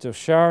 still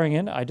showering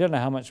in it. I don't know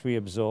how much we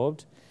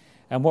absorbed.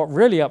 And what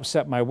really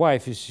upset my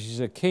wife is she's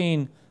a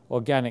keen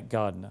organic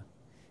gardener,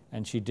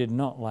 and she did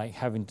not like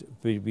having to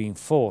be being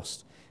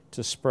forced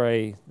to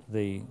spray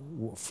the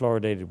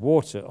fluoridated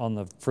water on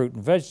the fruit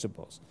and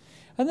vegetables.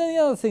 And then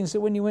the other thing is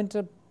that when you went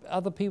to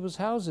other people's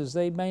houses,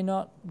 they may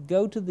not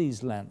go to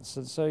these lengths,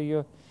 and so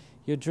you're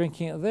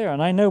drinking it there.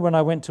 And I know when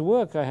I went to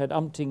work, I had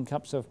umpteen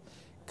cups of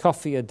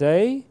coffee a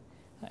day.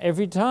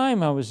 Every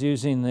time I was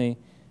using the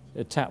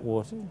tap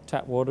water.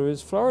 Tap water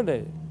is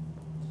fluoridated.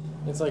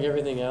 It's like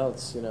everything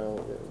else, you know,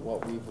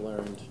 what we've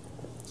learned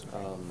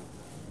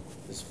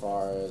as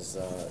far as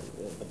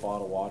the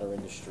bottled water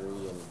industry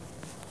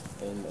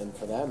and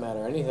for that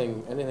matter,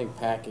 anything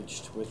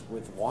packaged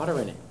with water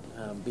in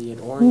it, be it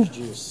orange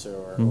juice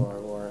or you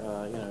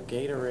know,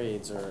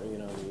 Gatorades, or you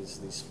know, these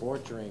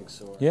sport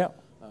drinks, or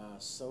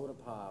soda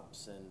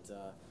pops, and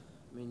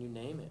I mean, you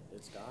name it,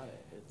 it's got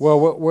it. Well,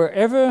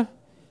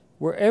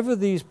 wherever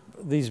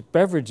these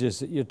beverages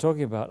that you're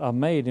talking about are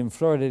made in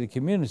fluoridated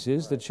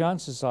communities, the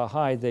chances are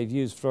high they've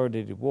used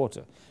fluoridated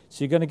water.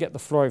 So you're going to get the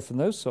fluoride from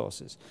those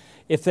sources.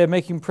 If they're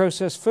making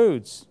processed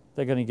foods,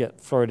 they're going to get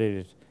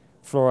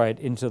fluoride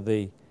into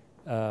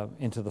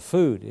the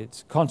food.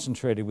 It's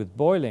concentrated with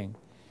boiling.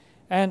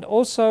 And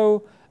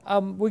also,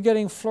 we're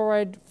getting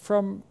fluoride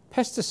from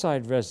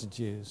pesticide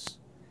residues.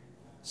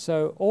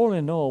 So all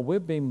in all, we're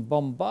being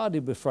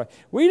bombarded with fluoride.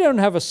 We don't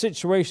have a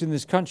situation in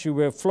this country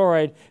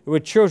where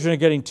children are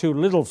getting too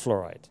little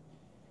fluoride.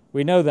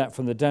 We know that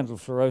from the dental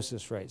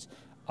fluorosis rates.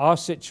 Our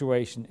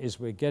situation is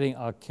we're getting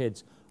our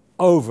kids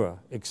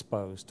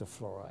overexposed to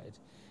fluoride.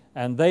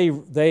 And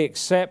they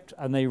accept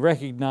and they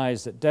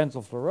recognize that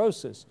dental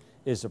fluorosis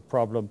is a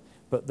problem,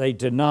 but they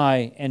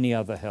deny any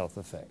other health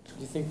effect.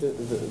 Do you think that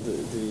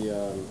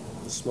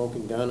the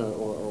smoking gun,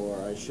 or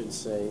I should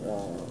say,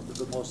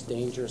 the most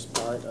dangerous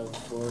part of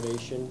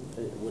fluoridation,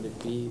 would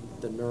it be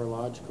the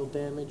neurological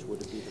damage?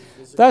 Would it be the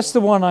physical? That's the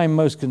one I'm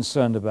most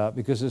concerned about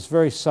because it's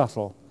very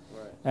subtle.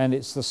 Right. And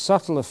it's the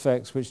subtle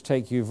effects which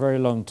take you a very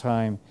long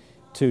time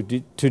to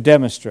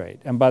demonstrate.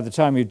 And by the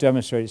time you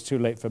demonstrate, it's too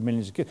late for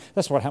millions of kids.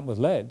 That's what happened with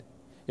lead.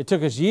 It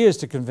took us years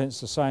to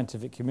convince the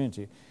scientific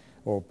community,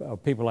 or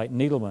people like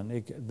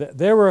Needleman.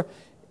 There were,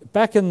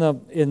 back in the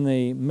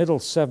middle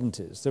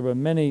 70s, there were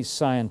many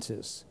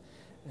scientists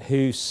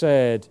who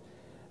said,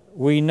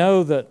 we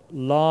know that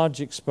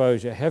large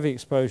exposure, heavy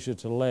exposure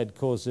to lead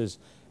causes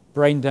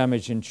brain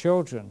damage in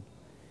children,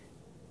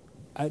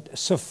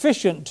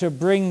 sufficient to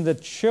bring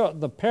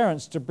the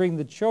parents to bring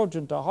the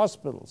children to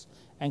hospitals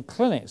and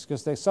clinics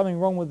because there's something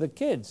wrong with the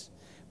kids.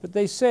 But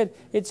they said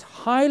it's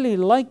highly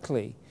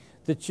likely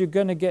that you're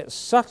going to get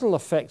subtle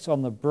effects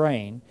on the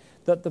brain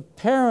that the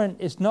parent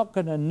is not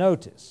going to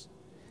notice.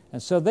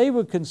 And so they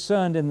were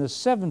concerned in the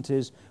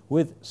 70s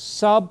with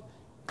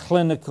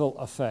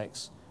subclinical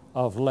effects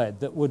of lead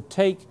that would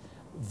take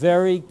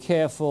very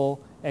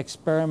careful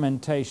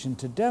experimentation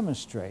to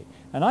demonstrate.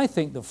 And I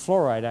think that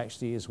fluoride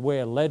actually is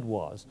where lead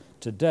was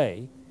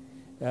today,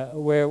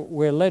 where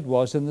lead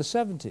was in the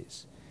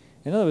 70s.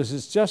 In other words,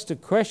 it's just a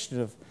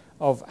question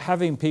of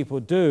having people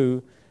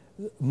do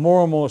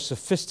more and more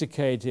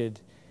sophisticated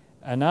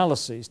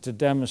analyses to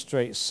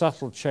demonstrate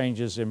subtle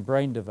changes in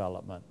brain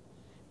development.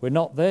 We're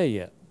not there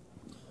yet.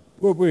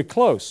 We're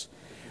close.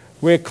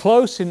 We're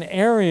close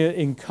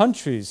in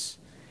countries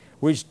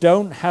which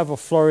don't have a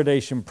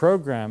fluoridation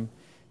program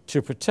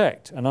to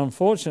protect. And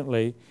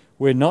unfortunately,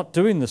 we're not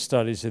doing the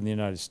studies in the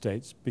United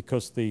States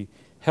because the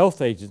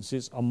health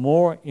agencies are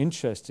more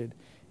interested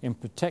in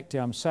protecting,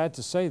 I'm sad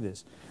to say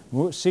this,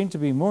 seem to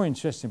be more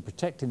interested in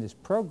protecting this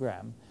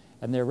program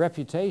and their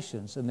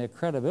reputations and their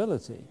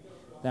credibility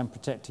than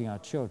protecting our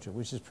children,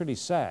 which is pretty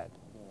sad.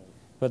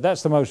 But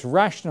that's the most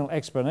rational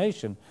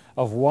explanation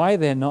of why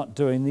they're not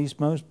doing these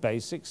most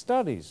basic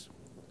studies.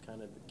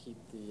 Kind of keep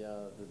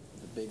the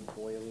big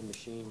oily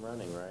machine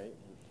running, right?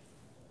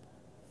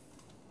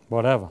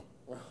 Whatever.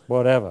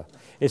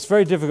 It's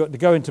very difficult to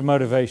go into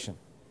motivation.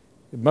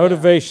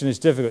 Motivation is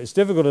difficult. It's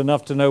difficult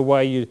enough to know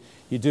why you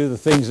do the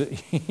things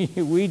that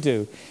we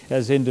do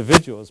as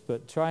individuals,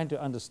 but trying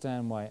to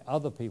understand why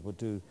other people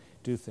do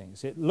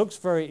things. It looks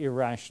very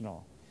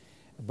irrational.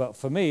 But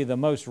for me, the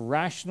most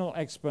rational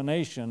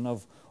explanation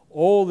of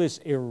all this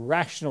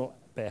irrational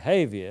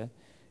behavior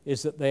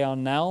is that they are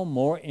now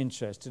more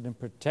interested in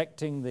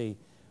protecting the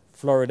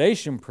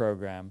fluoridation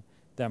program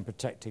than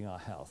protecting our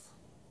health.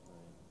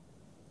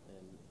 Right.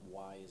 And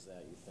why is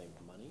that, you think?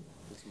 Money?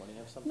 Does money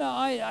have something? No,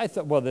 I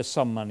thought, well, there's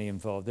some money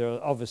involved. There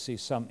are obviously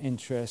some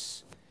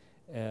interests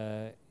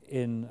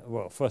in,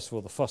 well, first of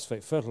all, the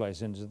phosphate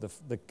fertilizer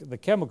industry. The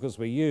chemicals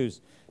we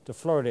use to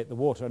fluoridate the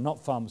water are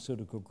not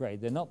pharmaceutical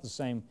grade. They're not the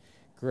same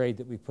grade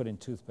that we put in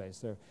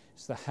toothpaste.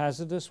 It's the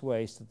hazardous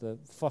waste of the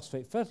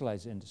phosphate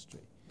fertilizer industry.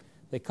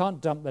 They can't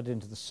dump that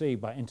into the sea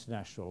by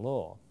international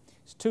law.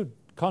 It's too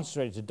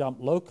concentrated to dump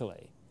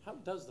locally. How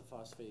does the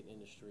phosphate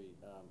industry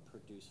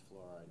produce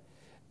fluoride?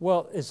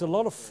 Well, there's a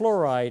lot of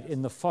fluoride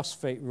in the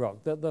phosphate rock.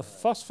 The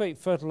phosphate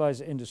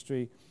fertilizer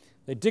industry,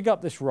 they dig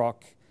up this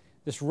rock.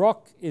 This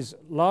rock is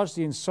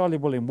largely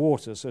insoluble in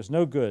water, so it's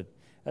no good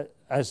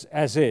as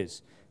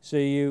is. So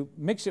you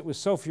mix it with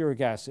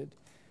sulfuric acid,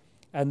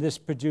 and this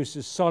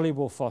produces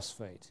soluble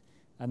phosphate,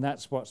 and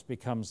that's what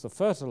becomes the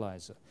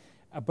fertilizer.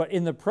 But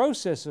in the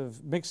process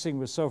of mixing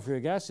with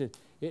sulfuric acid,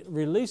 it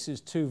releases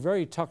two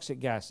very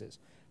toxic gases,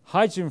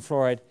 hydrogen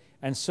fluoride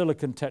and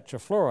silicon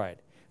tetrafluoride.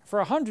 For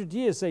 100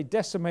 years, they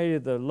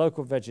decimated the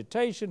local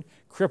vegetation,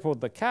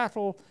 crippled the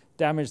cattle,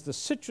 damaged the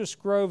citrus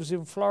groves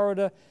in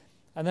Florida,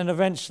 and then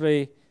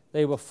eventually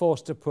they were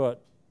forced to put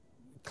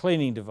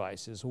cleaning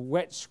devices,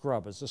 wet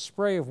scrubbers, a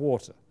spray of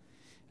water.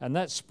 And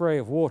that spray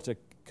of water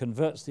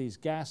converts these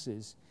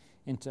gases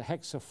into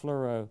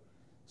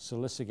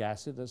hexafluorosilicic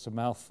acid, that's a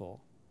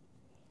mouthful,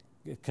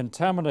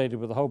 contaminated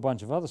with a whole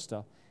bunch of other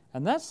stuff.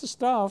 And that's the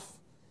stuff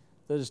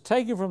that is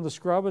taken from the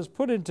scrubbers,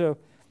 put into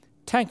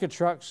tanker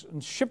trucks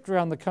and shipped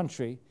around the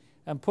country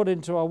and put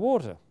into our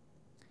water.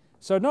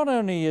 So not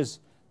only is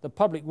the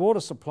public water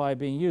supply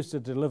being used to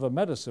deliver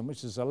medicine,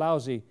 which is a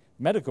lousy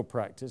medical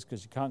practice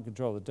because you can't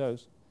control the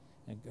dose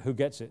and who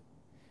gets it,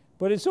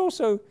 but it's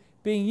also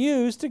being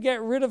used to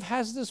get rid of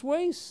hazardous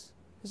waste.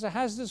 It's a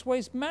hazardous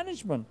waste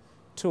management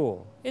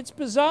tool. It's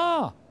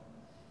bizarre.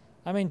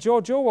 I mean,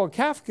 George Orwell,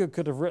 Kafka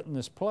could have written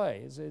this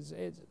play. It's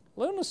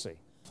lunacy.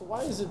 So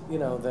why is it,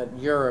 that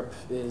Europe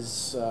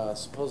is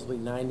supposedly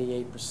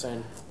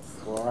 98%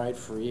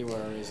 fluoride-free,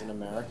 whereas in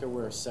America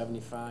we're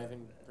 75%?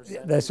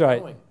 That's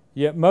right.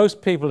 Yeah,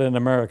 most people in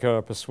America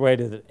are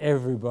persuaded that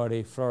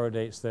everybody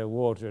fluoridates their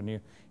water,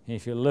 and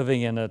if you're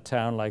living in a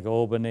town like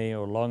Albany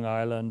or Long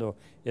Island or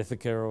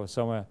Ithaca or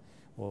somewhere,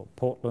 or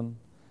Portland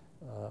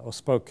or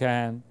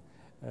Spokane,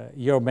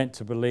 you're meant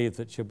to believe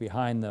that you're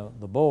behind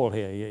the ball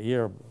here.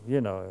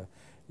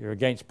 You're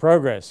against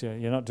progress.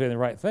 You're not doing the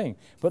right thing.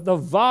 But the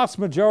vast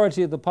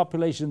majority of the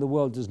population of the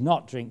world does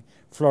not drink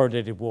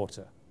fluoridated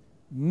water.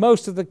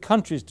 Most of the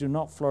countries do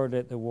not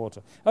fluoridate their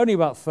water. Only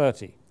about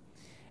 30.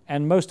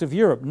 And most of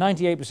Europe,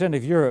 98%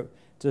 of Europe,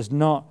 does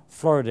not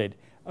fluoridate.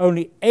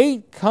 Only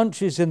 8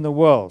 countries in the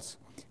world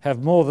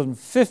have more than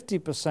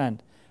 50%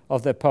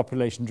 of their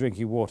population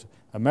drinking water.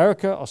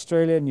 America,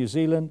 Australia, New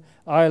Zealand,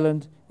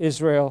 Ireland,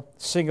 Israel,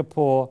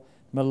 Singapore,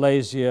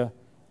 Malaysia,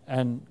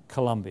 and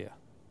Colombia.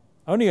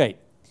 Only 8.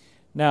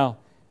 Now,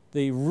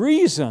 the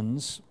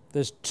reasons,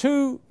 there's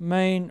 2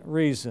 main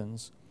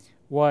reasons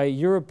why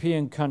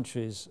European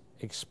countries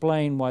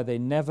explain why they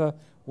never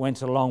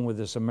went along with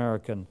this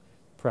American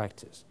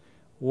practice.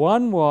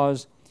 One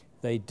was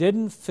they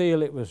didn't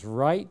feel it was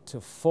right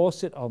to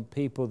force it on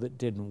people that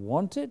didn't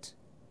want it.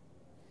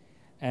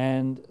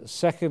 And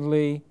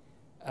secondly,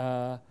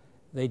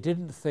 they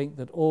didn't think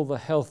that all the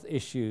health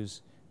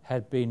issues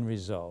had been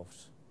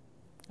resolved.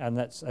 And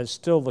that's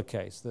still the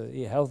case.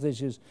 The health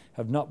issues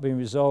have not been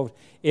resolved.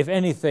 If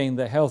anything,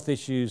 the health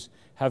issues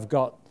have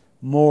got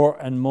more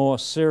and more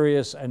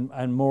serious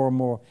and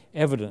more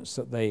evidence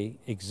that they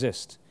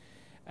exist.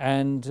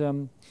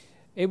 And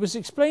it was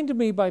explained to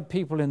me by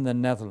people in the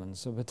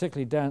Netherlands,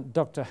 particularly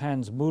Dr.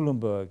 Hans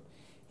Muhlenberg.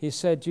 He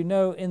said, you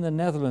know, in the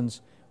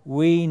Netherlands,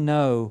 we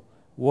know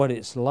what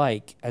it's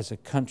like as a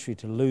country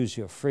to lose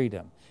your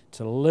freedom,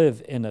 to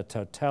live in a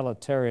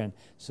totalitarian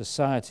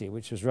society,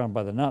 which was run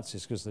by the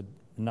Nazis, because the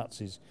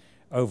Nazis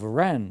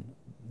overran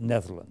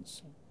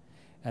Netherlands.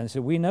 And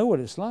so we know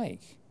what it's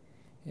like.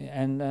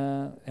 And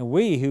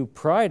we who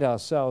pride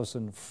ourselves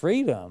in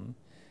freedom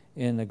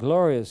in the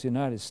glorious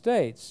United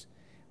States,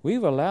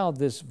 we've allowed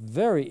this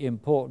very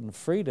important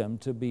freedom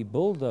to be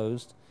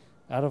bulldozed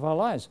out of our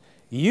lives.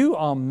 You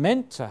are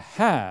meant to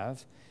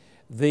have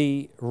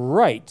the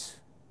right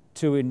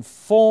to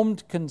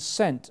informed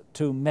consent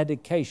to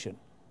medication.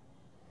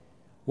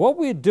 What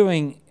we're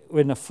doing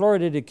in a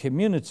fluoridated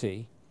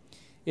community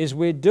is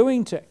we're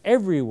doing to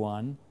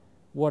everyone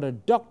what a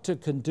doctor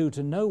can do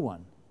to no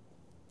one.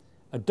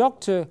 A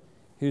doctor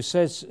who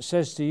says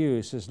to you,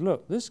 he says,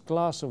 look, this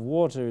glass of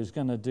water is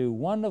going to do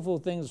wonderful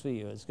things for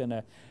you. It's going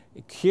to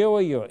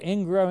cure your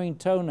ingrowing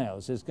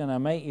toenails. It's going to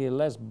make you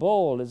less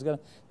bald. It's going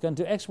to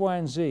do X, Y,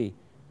 and Z.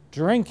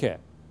 Drink it.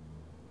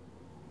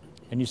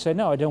 And you say,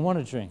 no, I don't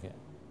want to drink it.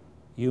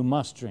 You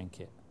must drink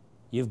it.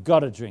 You've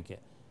got to drink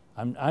it.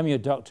 I'm your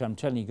doctor. I'm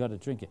telling you, you've got to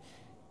drink it.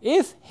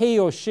 If he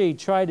or she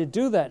tried to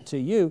do that to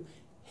you,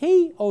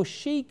 he or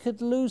she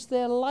could lose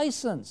their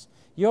license.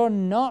 You're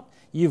not.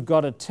 You've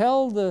got to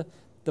tell the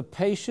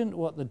patient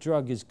what the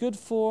drug is good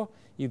for.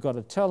 You've got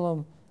to tell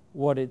them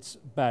what it's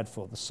bad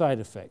for, the side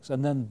effects.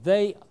 And then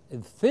they,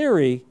 in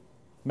theory,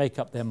 make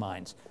up their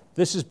minds.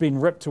 This has been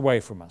ripped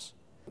away from us.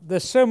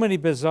 There's so many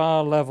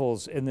bizarre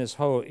levels in this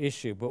whole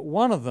issue, but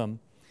one of them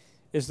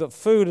is that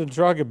Food and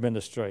Drug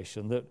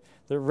Administration, that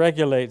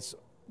regulates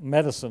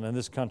medicine in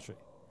this country,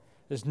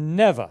 has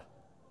never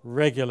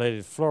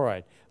regulated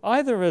fluoride,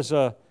 either as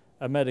a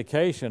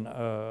medication,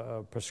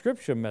 a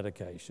prescription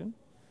medication,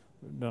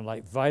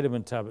 like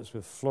vitamin tablets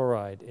with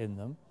fluoride in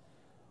them,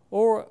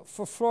 or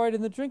for fluoride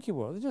in the drinking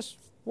water. They just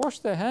wash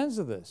their hands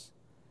of this.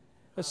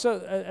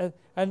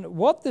 And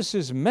what this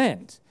has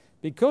meant,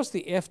 because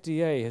the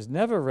FDA has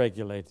never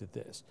regulated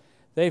this,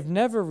 they've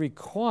never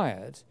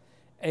required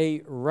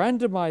a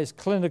randomized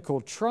clinical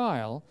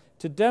trial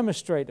to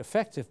demonstrate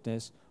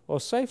effectiveness or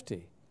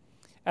safety.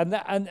 And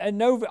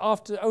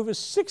after over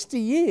 60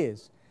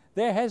 years,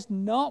 there has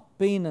not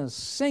been a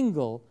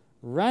single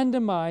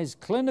randomized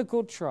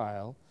clinical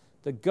trial.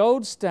 The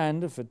gold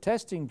standard for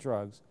testing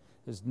drugs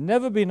has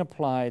never been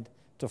applied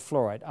to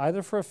fluoride,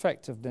 either for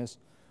effectiveness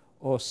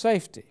or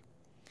safety.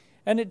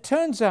 And it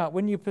turns out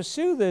when you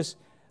pursue this,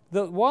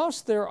 that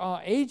whilst there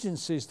are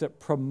agencies that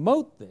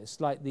promote this,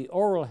 like the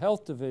Oral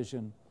Health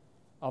Division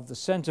of the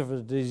Center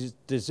for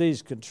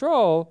Disease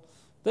Control,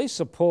 they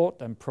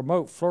support and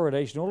promote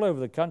fluoridation all over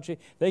the country.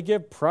 They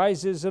give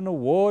prizes and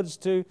awards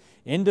to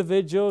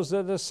individuals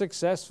that are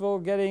successful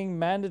getting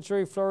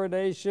mandatory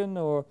fluoridation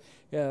or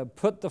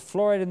put the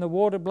fluoride in the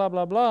water, blah,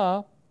 blah,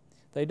 blah.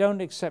 They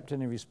don't accept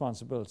any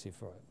responsibility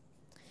for it.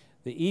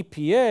 The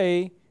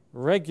EPA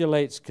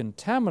regulates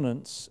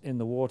contaminants in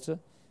the water,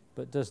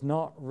 but does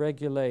not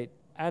regulate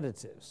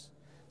additives.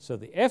 So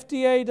the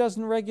FDA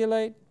doesn't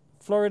regulate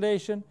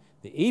fluoridation.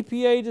 The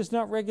EPA does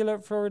not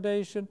regulate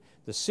fluoridation.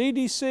 The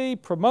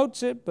CDC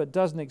promotes it but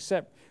doesn't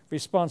accept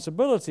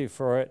responsibility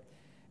for it.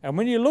 And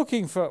when you're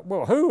looking for,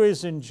 well, who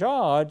is in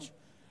charge,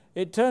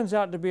 it turns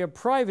out to be a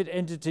private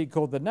entity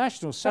called the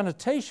National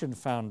Sanitation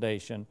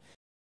Foundation.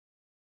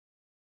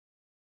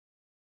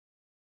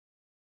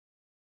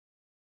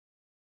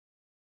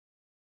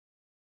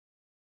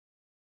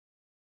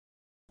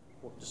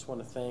 Just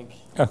want to thank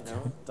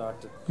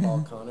Dr.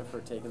 Paul Connett for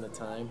taking the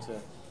time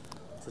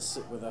to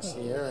sit with us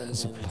here and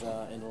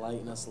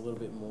enlighten us a little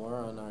bit more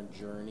on our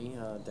journey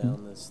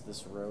down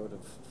this road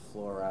of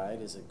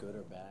fluoride. Is it good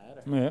or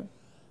bad? Yeah.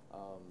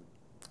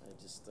 I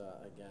just,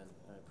 again,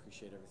 I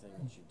appreciate everything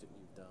that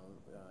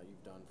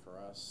you've done for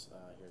us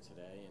here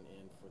today,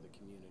 and for the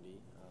community,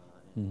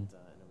 and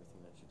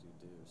everything that you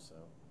do. So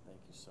thank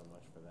you so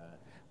much for that.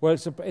 Well,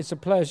 it's a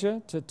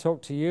pleasure to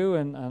talk to you,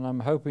 and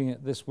I'm hoping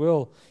that this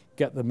will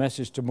get the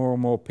message to more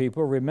and more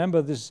people.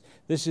 Remember, this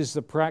is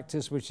the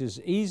practice which is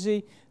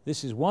easy.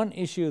 This is one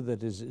issue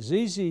that is as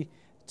easy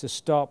to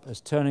stop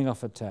as turning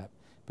off a tap.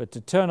 But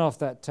to turn off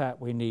that tap,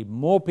 we need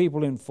more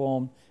people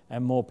informed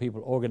and more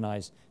people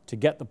organized to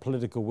get the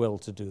political will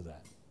to do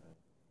that. Right.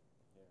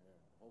 Yeah,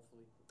 yeah.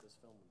 Hopefully this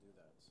film will do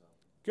that. So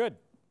Good.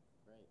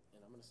 great.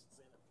 And I'm going to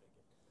stand up and pick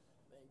it.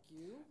 Thank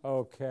you.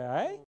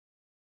 Okay.